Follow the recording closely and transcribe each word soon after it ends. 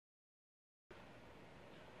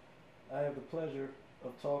I have the pleasure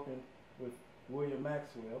of talking with William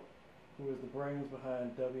Maxwell, who is the brains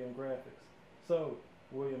behind WM Graphics. So,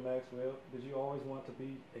 William Maxwell, did you always want to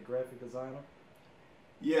be a graphic designer?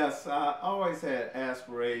 Yes, I always had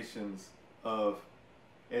aspirations of,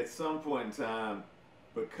 at some point in time,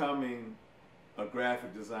 becoming a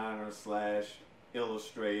graphic designer slash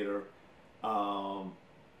illustrator. Um,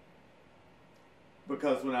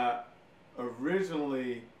 because when I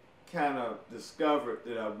originally kind of discovered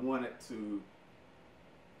that I wanted to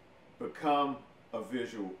become a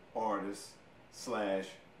visual artist slash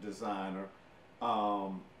designer,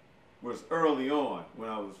 um, was early on when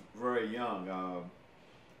I was very young.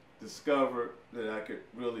 Discovered that I could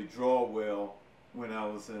really draw well when I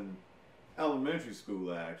was in elementary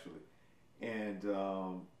school, actually. And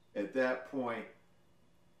at that point,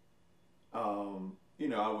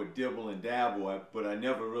 I would dibble and dabble, but I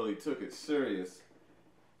never really took it serious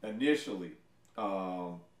initially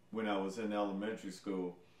when I was in elementary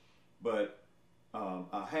school. But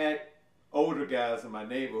I had older guys in my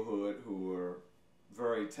neighborhood who were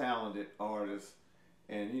very talented artists,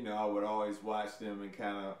 and I would always watch them and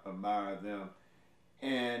kind of admire them.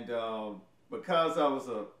 And because I was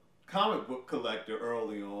a comic book collector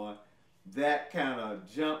early on, that kind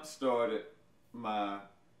of jump started my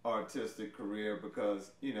artistic career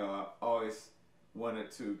because I always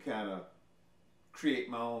wanted to kind of create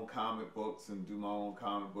my own comic books and do my own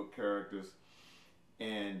comic book characters.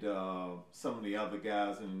 And some of the other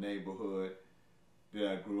guys in the neighborhood that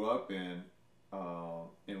I grew up in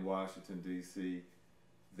Washington D.C.,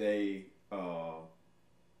 they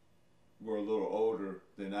were a little older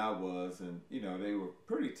than I was, and they were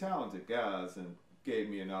pretty talented guys, and gave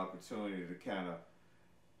me an opportunity to kind of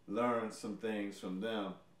learn some things from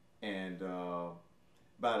them. And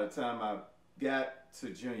by the time I got to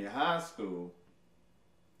junior high school,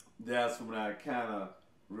 that's when I kind of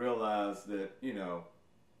realized that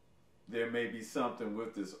there may be something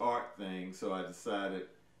with this art thing. So I decided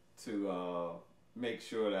to make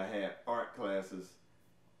sure that I had art classes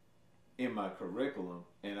in my curriculum,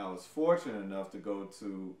 and I was fortunate enough to go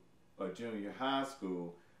to a junior high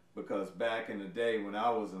school because back in the day when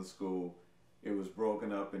I was in school, it was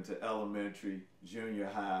broken up into elementary, junior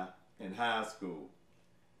high, and high school,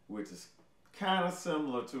 which is kind of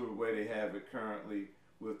similar to the way they have it currently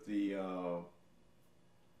with the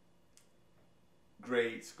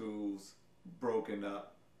grade schools broken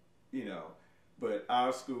up, but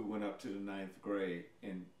our school went up to the ninth grade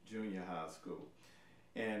in junior high school.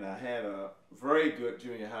 And I had a very good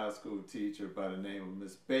junior high school teacher by the name of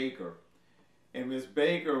Miss Baker. And Miss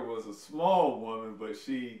Baker was a small woman, but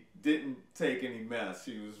she didn't take any mess.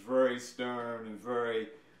 She was very stern and very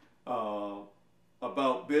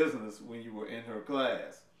about business when you were in her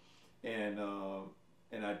class. And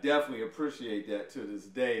I definitely appreciate that to this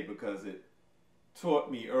day because it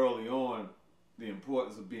taught me early on the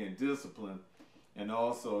importance of being disciplined, and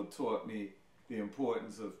also taught me the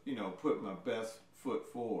importance of putting my best foot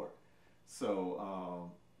forward.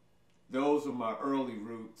 So those are my early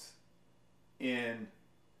roots in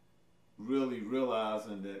really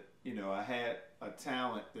realizing that I had a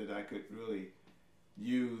talent that I could really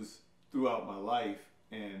use throughout my life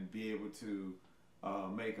and be able to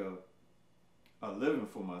make a living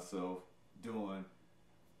for myself doing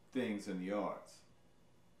things in the arts.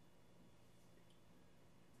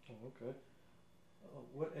 Oh, okay.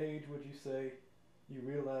 What age would you say you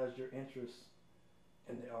realized your interest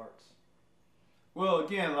in the arts? Well,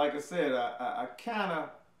 again, like I said, I kind of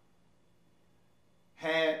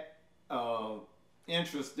had uh,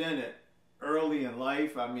 interest in it early in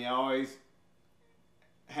life. I mean, I always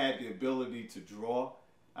had the ability to draw.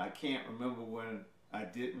 I can't remember when I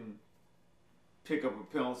didn't pick up a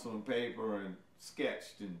pencil and paper and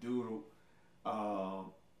sketched and doodled.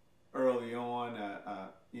 Early on,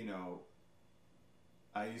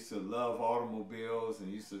 I used to love automobiles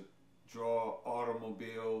and used to draw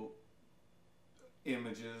automobile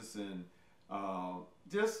images and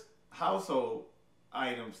just household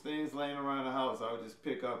items, things laying around the house. I would just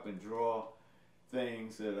pick up and draw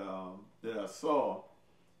things that I saw,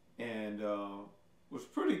 and was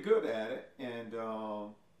pretty good at it.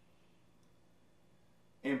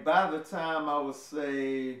 And by the time I would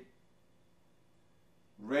say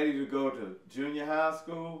ready to go to junior high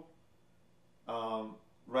school,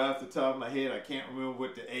 right off the top of my head, I can't remember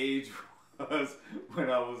what the age was when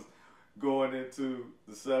I was going into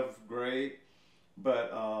the seventh grade,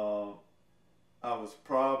 but I was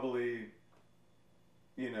probably,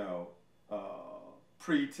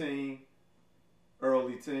 preteen,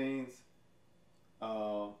 early teens,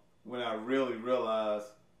 when I really realized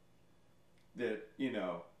that,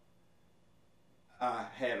 I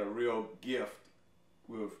had a real gift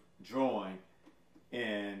with drawing,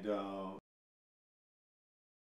 and